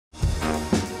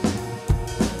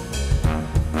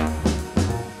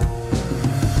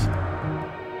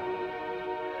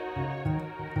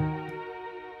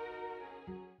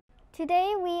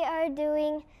Today we are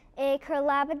doing a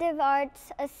collaborative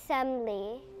arts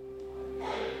assembly.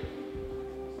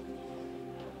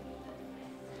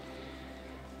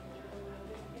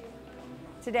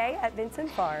 Today at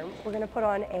Vincent Farm, we're going to put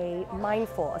on a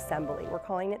mindful assembly. We're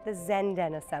calling it the Zen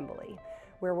Den Assembly,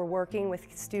 where we're working with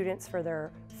students for their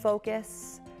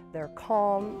focus, their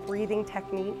calm breathing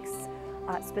techniques.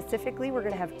 Specifically, we're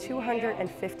going to have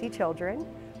 250 children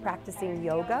practicing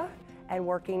yoga and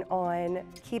working on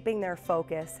keeping their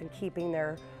focus and keeping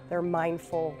their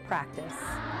mindful practice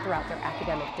throughout their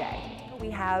academic day. We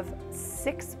have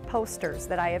 6 posters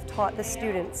that I have taught the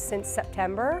students since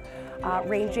September,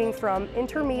 ranging from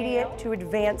intermediate to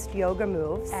advanced yoga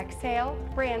moves. Exhale,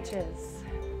 branches.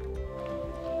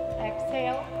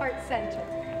 Exhale, heart center.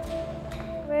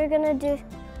 We're gonna do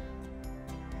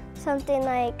something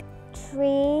like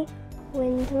tree,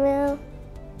 windmill.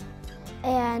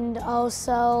 And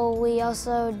also, we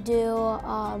also do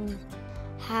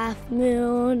half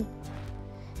moon,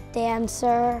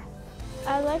 dancer.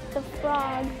 I like the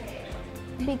frog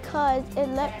because it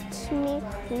lets me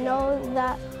know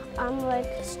that I'm like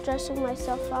stressing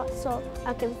myself out so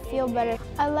I can feel better.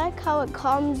 I like how it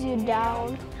calms you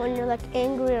down when you're like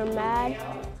angry or mad.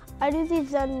 I do these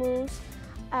Zen moves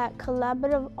at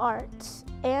collaborative arts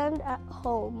and at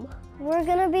home. We're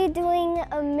gonna be doing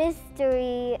a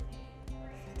mystery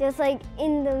just like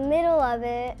in the middle of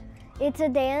it. It's a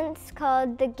dance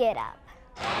called the Get Up.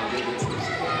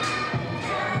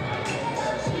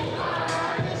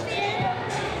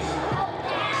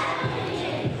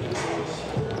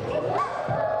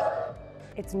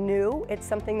 It's new, it's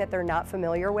something that they're not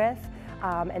familiar with,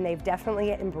 and they've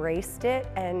definitely embraced it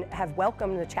and have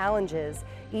welcomed the challenges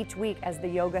each week as the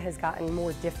yoga has gotten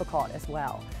more difficult as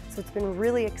well. So it's been a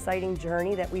really exciting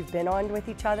journey that we've been on with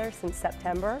each other since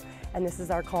September, and this is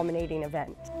our culminating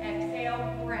event.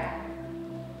 Exhale,